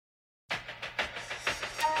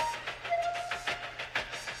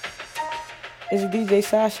It's DJ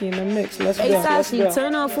Sashi in the mix. Let's go. Hey Sashi, let's go.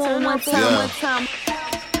 turn on for one time.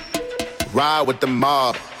 Ride with the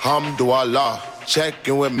mob, Hamdulillah. Check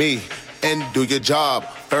in with me and do your job.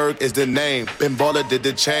 Ferg is the name. Ben Baller did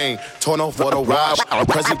the chain. Torn off for the ride.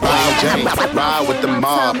 Prezi Brown Jane. Ride with the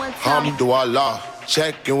mob, Hamdulillah.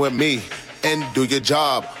 Check in with me and do your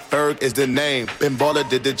job. Ferg is the name. Ben Baller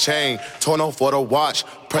did the chain. Torn off for the watch.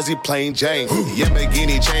 Prezi plain Jane.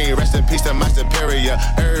 Yamagini chain. Rest in peace to my superior.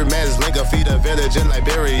 Hermes Linker feed a village in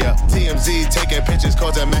Liberia. TMZ taking pictures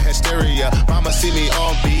causing my hysteria. Mama see me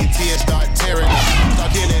on BT and start tearing up.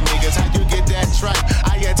 Start killing niggas. How you get that tripe?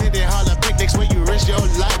 I attended Harlem picnics when you risk your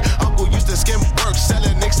life. Uncle used to skim work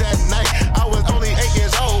selling nicks at night. I was only 8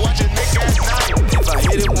 years old watching nicks at night. If I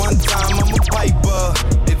hit it one time, I'm a piper.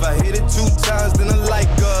 If I hit it 2 times, then I like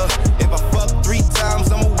her. If I fuck 3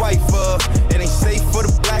 times, I'm a wifer. It ain't safe for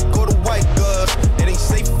the black or the white girl. It ain't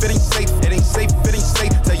safe, it ain't safe, it ain't safe, it ain't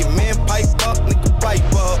safe. Tell your man pipe up, nigga pipe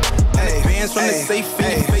up. Hey, bands from the safe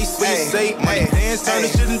in your face when you say money dance, turn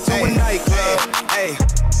this shit into a nightclub. Hey,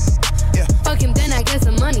 yeah. Fuck him, then I get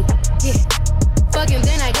some money. Yeah. Fuck him,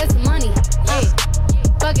 then I get some money. Yeah.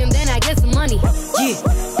 Fuck him, then I get some money. Yeah.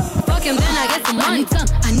 Fuck him, then I get some money. Tongue,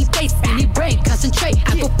 I need face, I need brain, concentrate.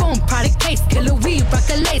 Apple phone, product case, killer weed, rock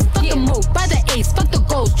a lace. Fuck the move, buy the ace, fuck the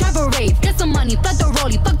goals, drive a rave. Get some money, fuck the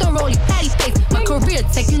rollie, patty face. My career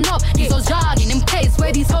taking off, these hoes jogging in place.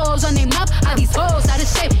 Where these hoes on their mouth, are these hoes out of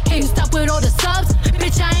shape? Can't you stop with all the subs?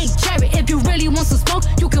 Bitch, I ain't cherry. If you really want some smoke,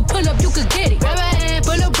 you can pull up, you can get it. Grab a hand,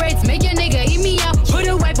 full of braids, make your nigga eat me out. Put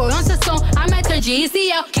a white boy on the song, I might turn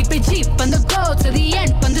GEC out. Keep it G, from the go to the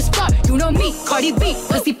end, from the start. You know me, Cardi B,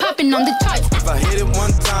 pussy popping on the charts. If I hit it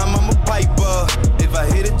 1 time, I'm a piper. If I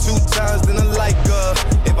hit it 2 times, then I like her.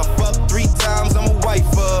 If I fuck 3 times, I'm a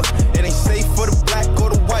wifer. It ain't safe for the black or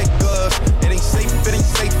the white girl. It ain't safe, it ain't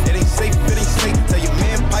safe, it ain't safe, it ain't safe. Tell your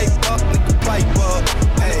man pipe up, nigga pipe up.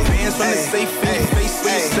 Hey, bands from the safe in your face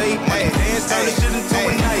when you say money dance, turn this shit into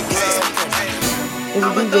a nightclub. It's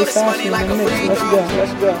DJ Sashi in the mix.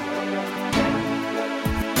 Let's go.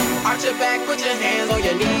 Arch your back, put your hands on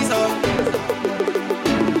your knees, ho.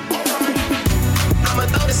 I'ma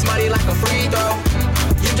throw this money like a free throw.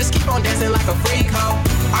 You just keep on dancing like a freak, ho.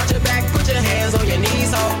 Arch your back, put your hands on your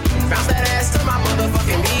knees, ho. Bounce that ass to my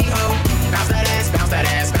motherfucking beat, ho. Bounce that ass, bounce that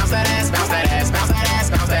ass, bounce that ass, bounce that ass, bounce that ass,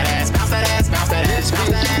 bounce that ass, bounce that ass, bounce that ass, bounce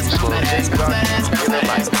that ass, bounce that ass, bounce that ass, bounce that ass, bounce that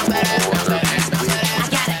ass, bounce that ass, bounce that ass, bounce that ass. I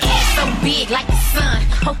got an ass so big like the sun.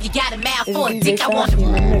 Hope you got a mouth for a dick. I want to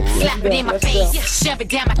slap it in my face, shove it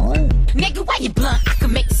down my. Nigga, why you blunt? I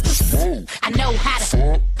can make this. I know how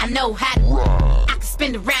to. I can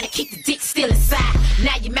spin around and keep the dick still inside.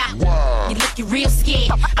 Now your mouth, you looking real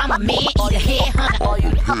scared. I'm a man, eat a headhunter. All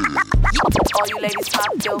you ladies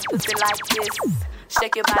pop your pussy like this.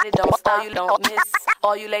 Shake your body, don't stop, you don't miss.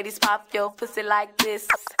 All you ladies pop your pussy like this.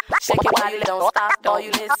 Shake your body, don't stop, don't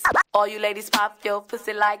you miss. All you ladies pop your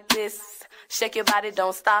pussy like this. Shake your body,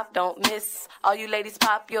 don't stop, don't miss. All you ladies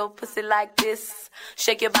pop your pussy like this.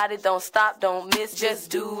 Shake your body, don't stop, don't miss. Just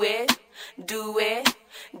do it, do it,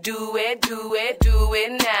 do it, do it, do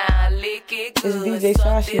it now. Lick it good. It's DJ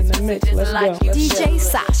Sashi in the mix. Let's go. DJ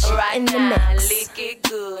Sashi right in the now, mix. lick it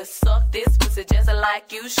good. Suck this pussy just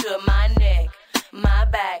like you should. My neck, my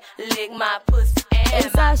back, lick my pussy and Hey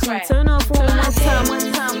my Sashi, crack. turn on for one time.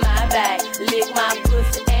 My back, lick my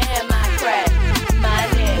pussy and my crack. My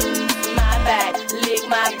neck, my back, lick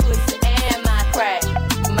my pussy and my crack.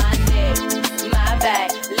 My neck, my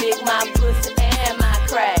back, lick my pussy and my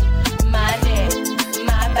crack. My neck,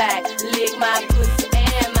 my back, lick my pussy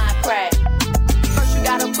and my crack. First you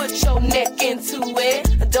gotta put your neck into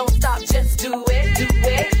it. Don't stop, just do it, do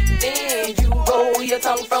it. Then you roll your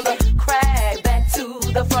tongue from the crack back to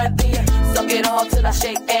the front. Then you suck it all till I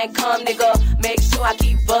shake and come, nigga. Make sure I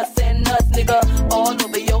keep bustin' nuts, nigga, all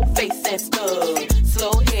over your face and stuff.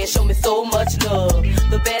 Slow head, show me so much love.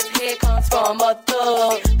 The best head comes from a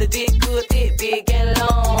thug. The dick good, thick, big and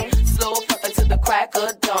long. Slow fucking to the crack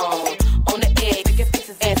of dawn. On the edge, making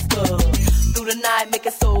faces and stuff. Through the night,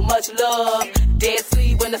 making so much love. Dead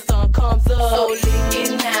sleep when the sun comes up. So lick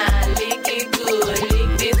it now, lick it good. Lick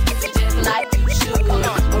this pussy just like you should.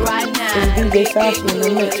 Right now, It's DJ Sashi in the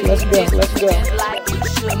mix. Let's go. just like you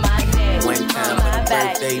should. My neck, 1 time for the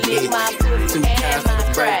birthday bitch, 2 times for the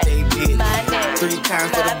birthday bitch, 3 times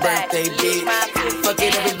for the birthday bitch. Fuck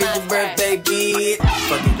it up if it's your birthday bitch.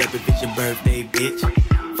 Fuck it up if it's your birthday bitch.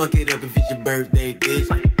 Fuck it up if it's your birthday bitch.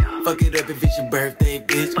 Fuck it up if it's your birthday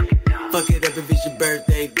bitch. Fuck it up if it's your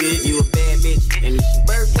birthday bitch. You a bad bitch and it's your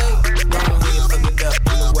birthday. Go ahead, fuck it up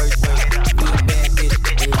in the worst way. You a bad bitch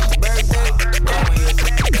and it's your birthday. Go ahead,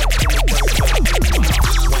 fuck it up in the worst way.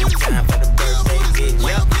 1 time for the birthday bitch.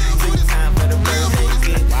 2 times for the birthday bitch.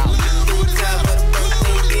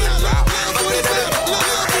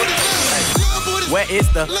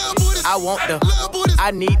 the? I want the.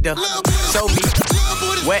 I need the. Show me.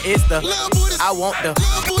 Where is the? I want the.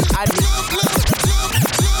 I need.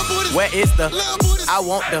 Where is the? I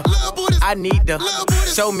want the. I need the.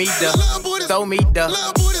 Show me the. Throw me the.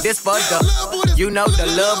 This for the. You know the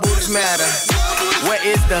love boots matter. Where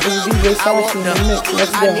is the? DJ I want Sashi the. in the mix.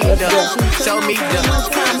 Let's I go. need Let's the. go. Show me the.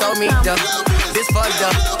 Throw me the. This for the.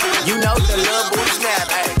 You know the love boots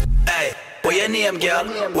matter. Hey, where your name, girl?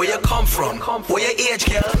 Where you come from? Where your age,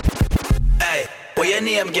 girl? Hey, where your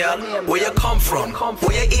name, girl? Where you come from?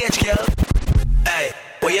 Where your age, girl? Hey,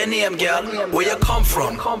 where your name, girl? Where you come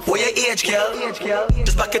from? Where your age, girl?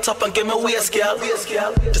 Just back it up and give me a waist, girl.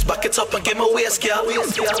 Just back it up and give me a waist, girl. Hey,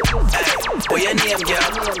 where your name, girl?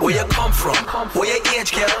 Where you come from? Where your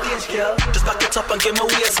age, girl? Just back it up and give me a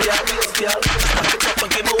waist, girl. Just back it up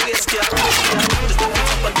and give me a waist, girl. Just back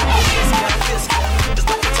it up and give me a waist, girl. Just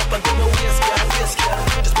back it up and give me a waist, girl.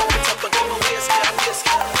 Just back it up and give me a waist, girl.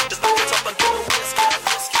 Just back it up and give me a waist, girl.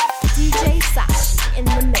 DJ Sashi in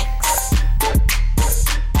the mix.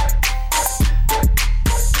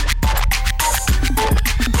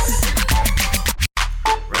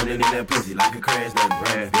 Running in that pussy like a crash, nothing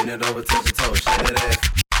brand. Bend it over, touch your toe, shake that ass.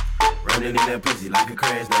 Running in that pussy like a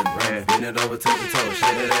crash, nothing brand. Bend it over, touch your toe, shake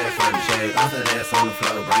that ass. Front and shake, off that ass on the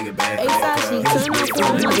floor, bring it back. Hey Sashi, turn off the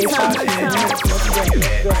one DJ time. Sashi in the mix. Let's go.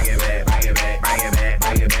 Bring it back, bring it back, bring it back,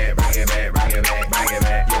 bring it back, bring it back, bring it back, bring it back, bring it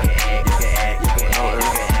back. You can act, you can act, you can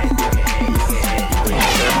act, you can act, you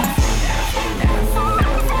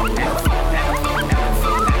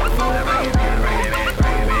can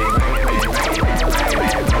act, you can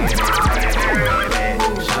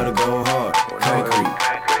act.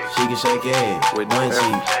 Shake your head with one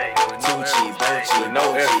cheek, two cheek, both cheek, no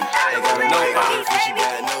cheek. They got no effort, she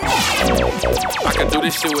got no cheek. I can do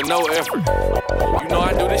this shit with no effort. You know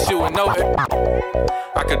I do this shit with no effort.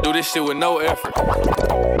 I can do this shit with no effort.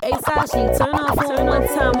 Hey Sashi, turn off the one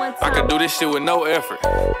time. I can do this shit with no effort.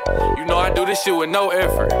 You know I do this shit with no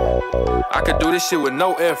effort. I can do this shit with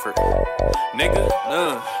no effort. Nigga,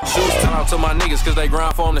 shoes tell out to my niggas cause they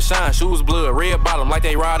grind for them to shine. Shoes blood, red bottom like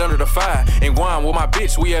they ride under the fire. And Guam with my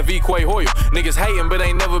bitch, we have V-Quay Hoyle. Niggas hating but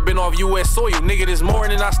ain't never been off US soil. Nigga, this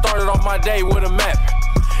morning I started off my day with a map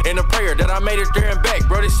and a prayer that I made it there and back.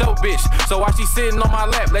 Bro, this your bitch. So while she sitting on my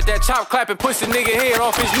lap, let that chop clap and push the nigga head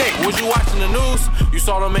off his neck. Was you watching the news? You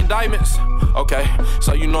saw them indictments? Okay,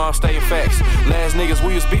 so you know I'm stating facts. Last niggas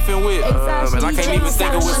we was beefing with, and I can't even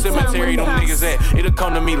think of what cemetery them niggas at. It'll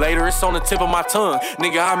come to me later, it's on the tip of my tongue.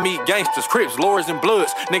 Nigga, I meet gangsters, crips, lords, and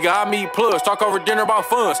bloods. Nigga, I meet plugs, talk over dinner about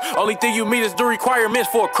funds. Only thing you meet is the requirements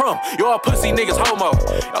for a crumb. Y'all pussy niggas homo,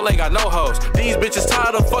 y'all ain't got no hoes. These bitches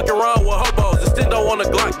tired of fucking around with hobos. Extendo on the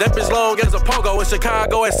Glock, that bitch long as a pogo. In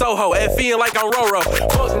Chicago and Soho, and feeling like I'm Roro.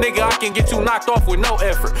 Fuck nigga, I can get you knocked off with no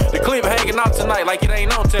effort. The clip hanging out tonight like it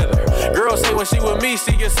ain't on tether. Girl say when she with me,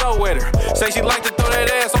 she get so wetter. Say she like to throw that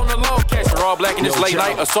ass on the low catcher. All black in this late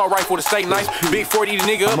night, assault rifle with a steak knife. Big 40 the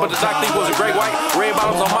nigga up, but the doc think was a great white. Red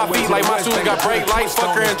bottoms on my feet like my shoes got brake lights.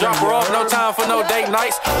 Fuck her and drop her off, no time for no date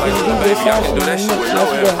nights. Like baby, I can do that shit with no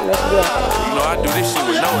effort. You know I do this shit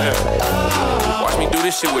with no effort. Watch me do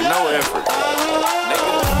this shit with no effort.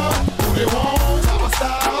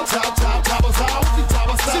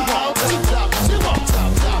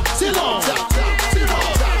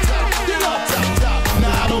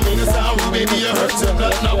 Baby, you hurt your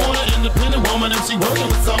gut, and I want an independent woman if she working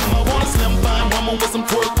with something. I want a slim, fine woman with some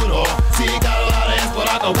twerk with her. She ain't got a lot of ass, but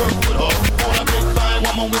I can work with her. Want a big, fine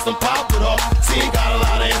woman with some pop with her. She ain't got a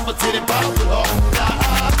lot of ass, but titty pop with her. Now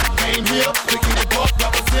I came here, picking it up,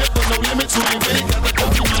 represent, but no limit. You ain't really got the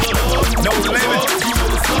dope, you know the love. No limit. You know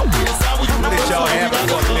what's up, it's how we do it. Y'all have a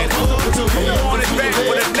fucking minute. Come on, it's back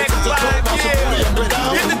for the next 5 years.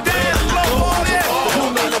 Hit the dance floor, all that.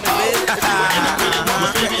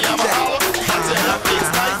 Baby, I'm a holler.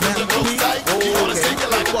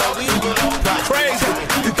 Crazy.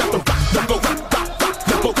 You got the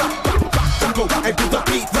rock, and do the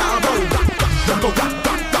beat down low. Go rock,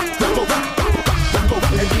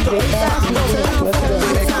 and do the beat down low.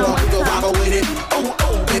 Baby, come on, you can wobble with it.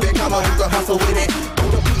 Oh, baby, come on, you can hustle with it. Do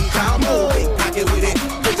the beat down low, rock it with it.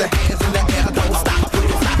 Put your hands in the air, don't stop with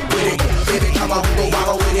it, Baby, come on, you can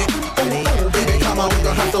wobble with it. Oh, baby, come on, you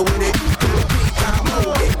can hustle with it. Do the beat down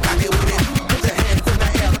low, rock it with it. Put your hands in the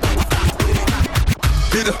air, don't stop with it.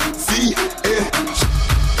 Hit a C,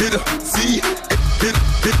 hit a C,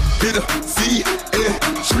 hit a C,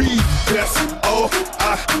 tree. That's all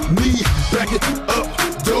I need. Back it up,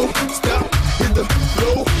 don't stop. Hit the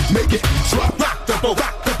flow, make it drop. Rock the boat,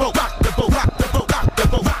 rock the boat, rock the boat, rock the boat, rock the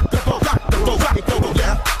boat, rock the boat, rock the boat, rock the boat.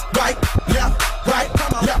 Left, right, left, right,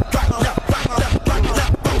 left, right, left, right, left, right,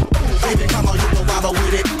 left. Baby, come on, you can wobble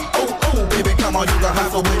with it.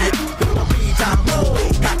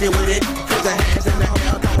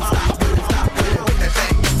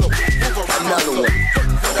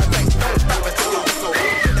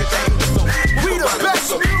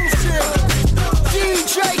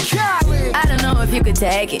 could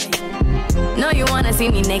take it. No, you wanna see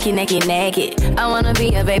me naked, naked, naked. I wanna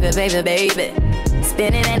be a baby, baby, baby.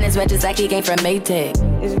 Spinning in his red just like he came from Maytag.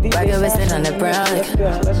 Rocket with it on the brown.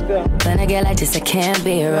 Let's go. When I get like this, I can't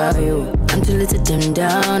be around you. I'm too little to dim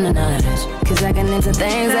down the night. Cause I can into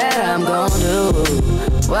things that I'm gon' do.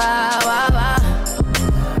 Wow, wow, wow.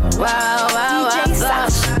 Wow, wow, wow. DJ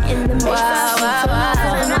Sashi in the mix. Wow, wow,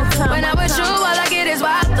 wow. When I'm with you, all I get is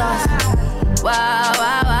wild thoughts. Wow,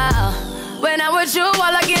 wow, wow. When I'm with you,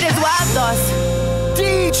 all I get is wild thoughts.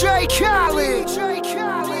 DJ Khaled.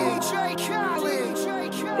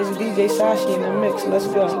 It's DJ Sashi in the mix. Let's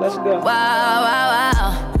go. Wow, wow,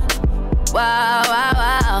 wow. Wow, wow,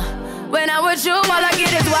 wow. When I'm with you, all I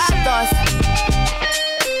get is wild thoughts.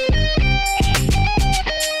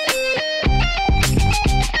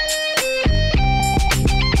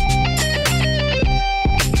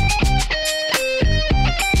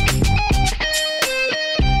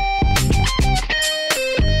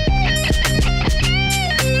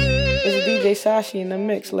 It's DJ Sashi in the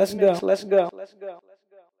mix. Let's go.